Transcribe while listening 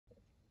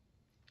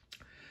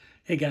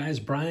Hey guys,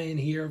 Brian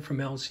here from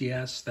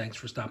LCS. Thanks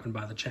for stopping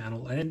by the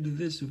channel and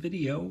this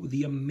video,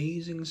 the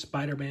Amazing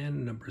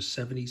Spider-Man number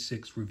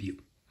 76 review.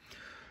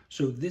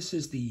 So this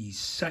is the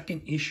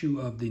second issue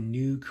of the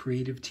new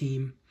creative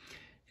team,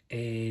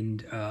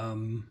 and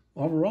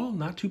overall,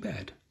 not too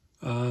bad.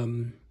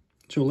 So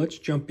let's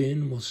jump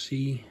in. We'll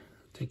see,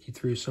 take you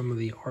through some of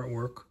the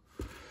artwork.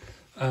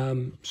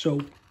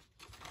 So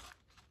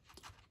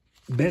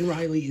Ben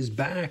Reilly is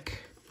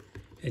back,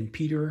 and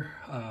Peter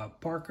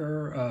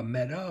Parker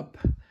met up,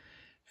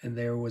 and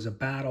there was a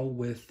battle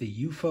with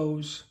the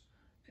UFOs,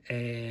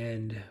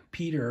 and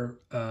Peter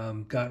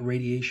got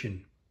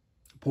radiation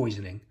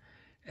poisoning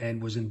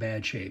and was in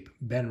bad shape.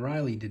 Ben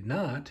Reilly did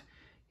not.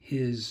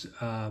 His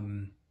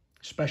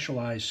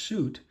specialized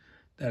suit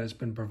that has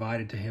been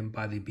provided to him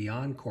by the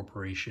Beyond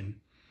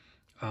Corporation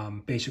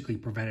basically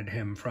prevented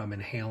him from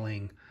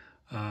inhaling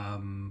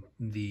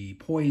the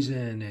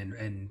poison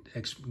and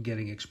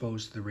getting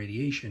exposed to the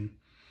radiation.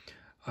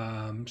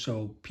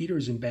 So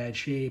Peter's in bad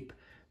shape.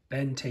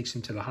 Ben takes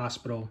him to the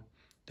hospital.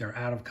 They're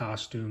out of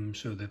costume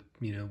so that,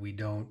 we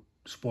don't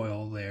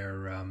spoil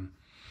their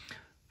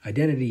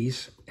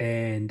identities.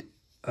 And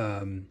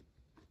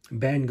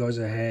Ben goes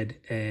ahead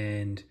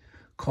and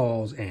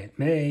calls Aunt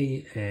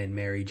May and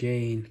Mary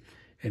Jane,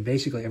 and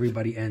basically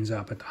everybody ends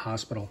up at the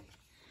hospital.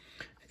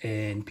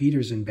 And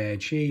Peter's in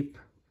bad shape.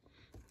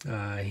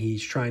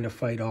 He's trying to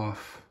fight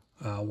off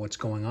what's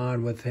going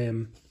on with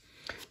him.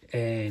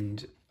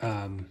 And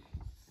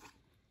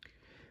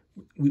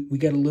we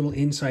get a little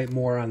insight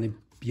more on the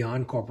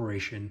Beyond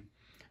Corporation.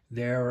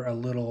 They're a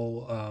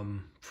little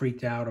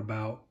freaked out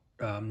about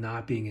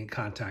not being in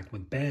contact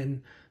with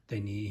Ben.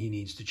 He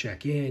needs to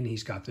check in.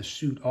 He's got the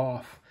suit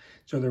off.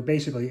 So they're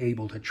basically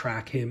able to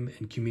track him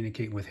and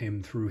communicate with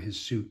him through his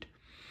suit.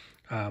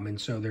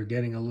 And so they're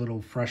getting a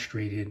little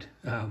frustrated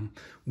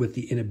with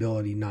the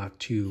inability not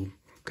to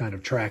kind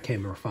of track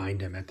him or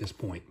find him at this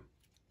point.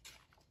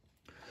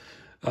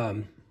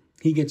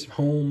 He gets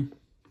home,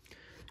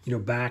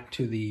 back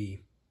to the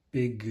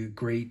big,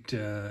 great,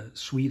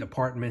 sweet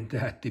apartment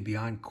that the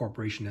Beyond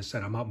Corporation has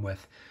set him up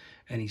with,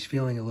 and he's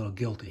feeling a little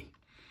guilty.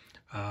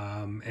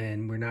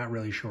 And we're not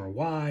really sure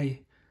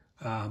why,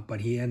 but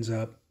he ends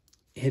up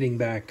heading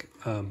back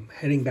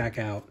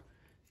out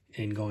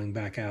and going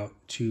back out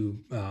to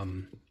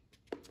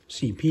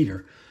see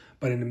Peter.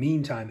 But in the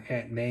meantime,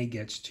 Aunt May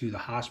gets to the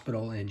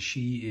hospital, and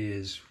she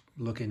is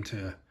looking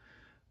to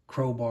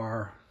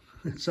crowbar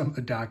some of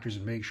the doctors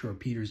and make sure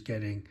Peter's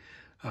getting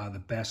the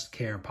best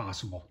care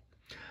possible.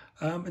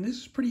 And this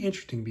is pretty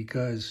interesting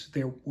because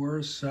there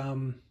were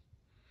some,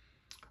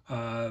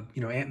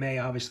 Aunt May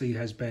obviously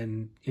has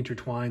been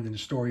intertwined in the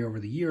story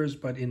over the years,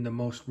 but in the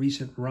most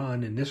recent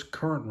run, in this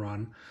current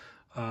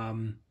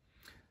run,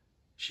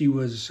 she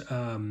was,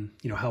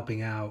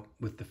 helping out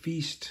with the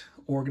Feast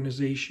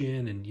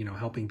organization and,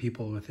 helping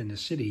people within the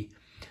city.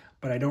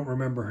 But I don't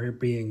remember her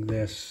being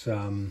this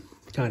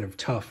kind of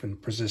tough and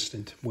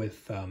persistent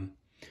with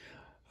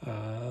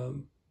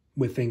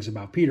things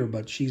about Peter,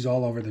 but she's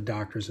all over the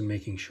doctors and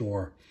making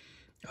sure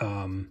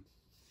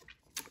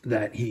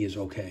that he is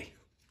okay.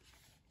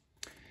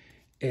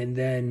 And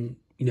then,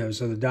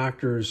 so the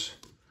doctors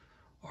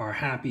are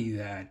happy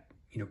that,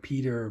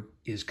 Peter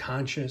is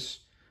conscious,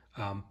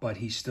 but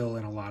he's still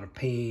in a lot of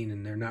pain,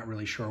 and they're not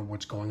really sure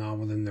what's going on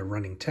with him. They're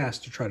running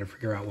tests to try to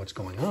figure out what's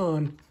going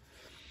on.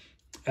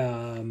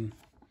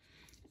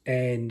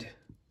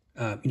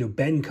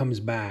 Ben comes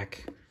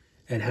back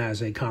and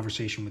has a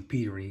conversation with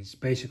Peter, and he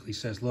basically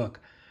says, look,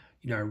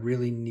 I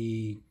really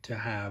need to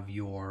have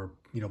your,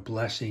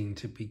 blessing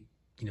to be,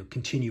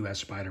 continue as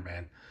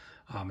Spider-Man.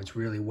 It's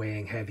really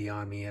weighing heavy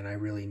on me, and I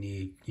really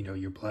need,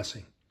 your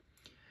blessing.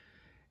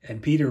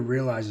 And Peter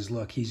realizes,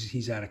 look,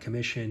 he's out of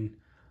commission,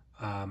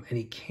 and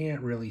he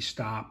can't really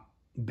stop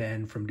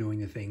Ben from doing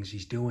the things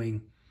he's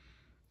doing,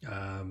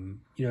 and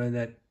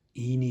that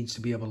he needs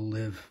to be able to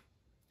live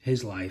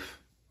his life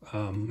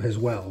as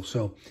well.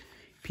 So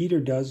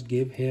Peter does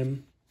give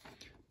him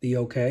the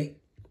okay,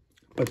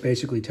 but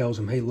basically tells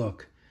him, hey,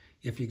 look,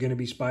 if you're going to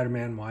be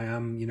Spider-Man while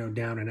I'm,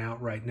 down and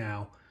out right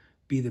now,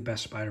 be the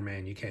best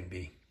Spider-Man you can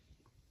be.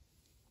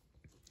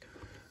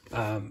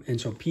 And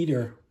so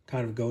Peter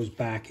kind of goes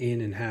back in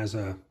and has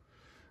a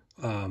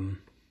kind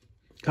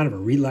of a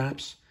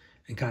relapse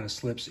and kind of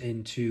slips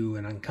into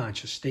an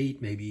unconscious state,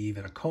 maybe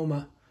even a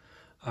coma.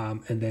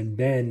 And then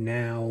Ben,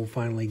 now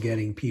finally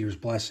getting Peter's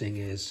blessing,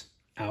 is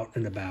out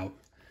and about,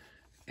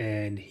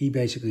 and he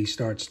basically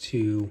starts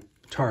to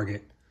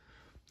target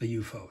the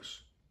UFOs.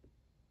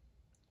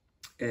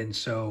 And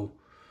so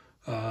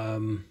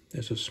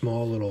there's a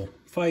small little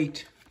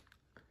fight,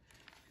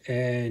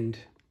 and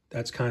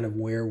that's kind of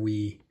where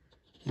we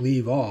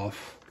leave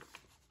off.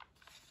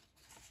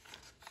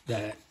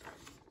 That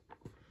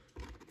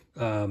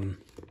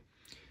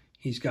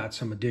he's got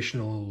some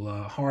additional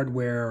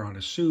hardware on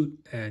his suit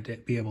and to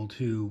be able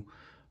to,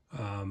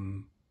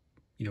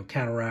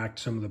 counteract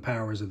some of the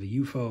powers of the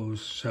UFOs.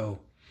 So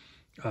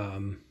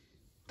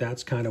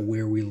that's kind of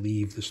where we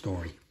leave the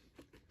story.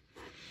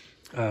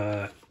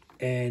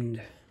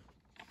 And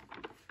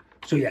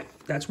So yeah,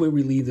 that's where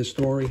we leave the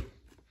story.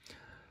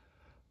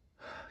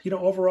 You know,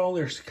 overall,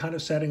 they're kind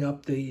of setting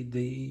up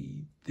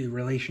the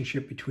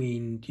relationship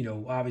between, you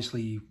know,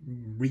 obviously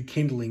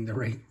rekindling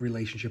the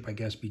relationship, I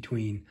guess,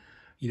 between,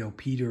 you know,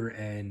 Peter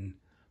and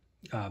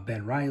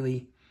Ben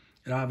Reilly.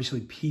 And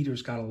obviously,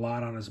 Peter's got a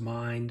lot on his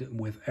mind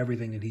with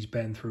everything that he's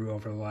been through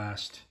over the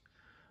last,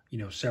 you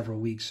know, several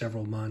weeks,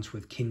 several months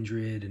with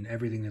Kindred and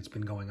everything that's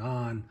been going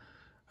on.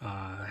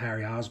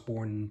 Harry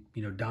Osborn,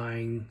 you know,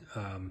 dying.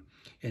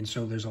 And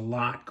so there's a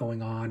lot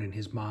going on in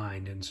his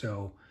mind. And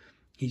so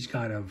he's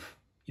kind of,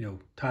 you know,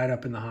 tied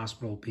up in the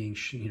hospital, being,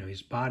 you know,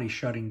 his body's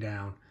shutting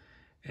down.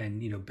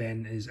 And, you know,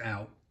 Ben is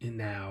out and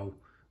now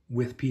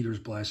with Peter's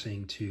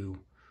blessing to,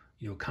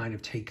 you know, kind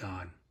of take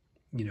on,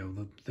 you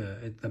know,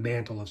 the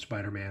mantle of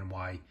Spider-Man,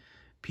 why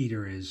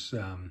Peter is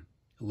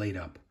laid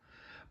up.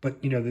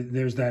 But, you know,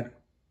 there's that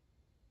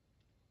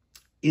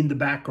in the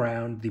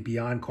background, the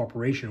Beyond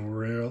Corporation,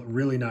 we're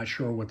really not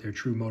sure what their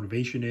true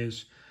motivation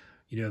is.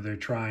 You know, they're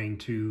trying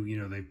to, you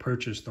know, they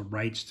purchased the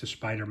rights to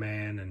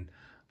Spider-Man and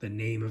the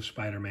name of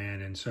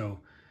Spider-Man. And so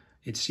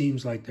it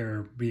seems like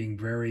they're being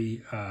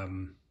very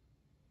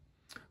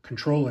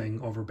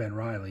controlling over Ben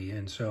Reilly.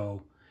 And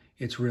so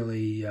it's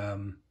really,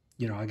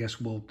 you know, I guess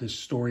this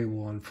story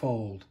will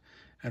unfold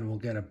and we'll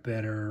get a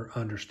better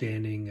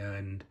understanding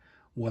and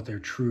what their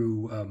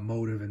true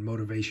motive and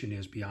motivation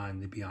is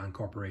behind the Beyond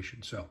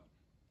Corporation. So,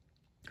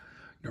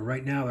 you know,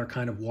 right now they're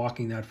kind of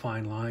walking that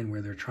fine line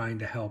where they're trying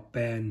to help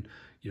Ben.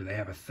 You know, they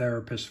have a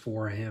therapist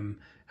for him,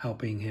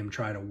 helping him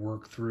try to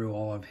work through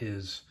all of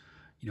his,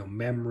 you know,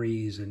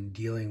 memories and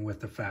dealing with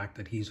the fact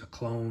that he's a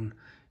clone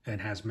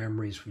and has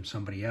memories from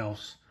somebody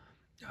else.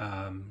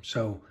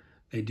 So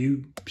they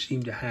do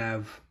seem to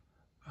have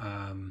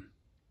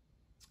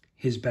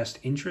his best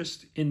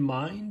interest in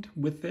mind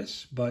with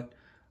this, but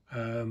you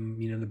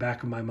know, in the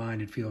back of my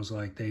mind, it feels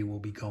like they will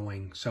be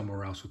going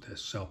somewhere else with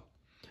this. So,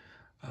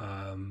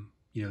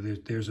 you know,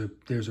 there's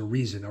a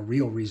reason, a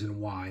real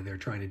reason why they're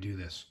trying to do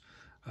this.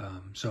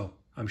 So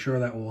I'm sure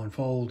that will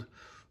unfold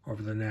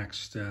over the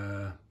next,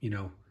 you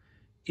know,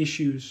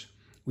 issues.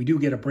 We do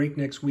get a break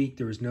next week.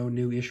 There is no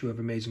new issue of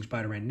Amazing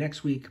Spider-Man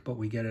next week, but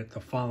we get it the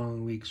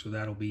following week. So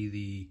that'll be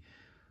the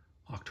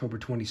October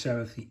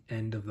 27th, the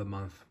end of the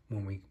month,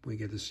 when we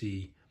get to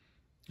see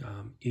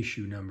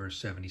issue number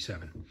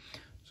 77.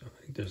 So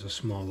I think there's a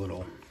small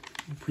little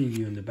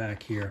preview in the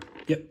back here.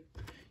 Yep,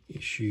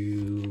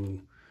 issue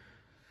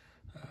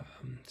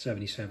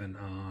 77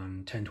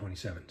 on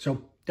 10/27.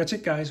 So that's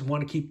it, guys. I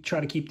want to try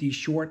to keep these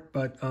short,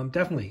 but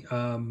definitely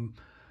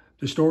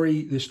the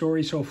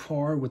story so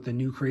far with the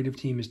new creative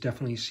team is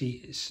definitely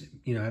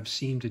have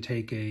seemed to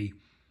take a,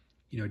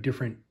 you know,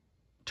 different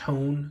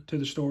tone to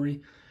the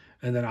story.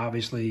 And then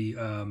obviously,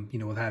 you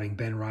know, with having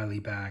Ben Reilly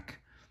back,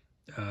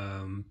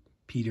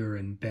 Peter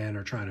and Ben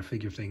are trying to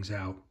figure things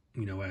out,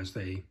 you know, as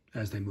they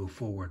move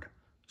forward.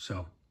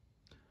 So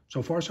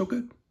far so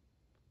good.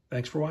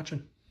 Thanks for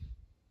watching.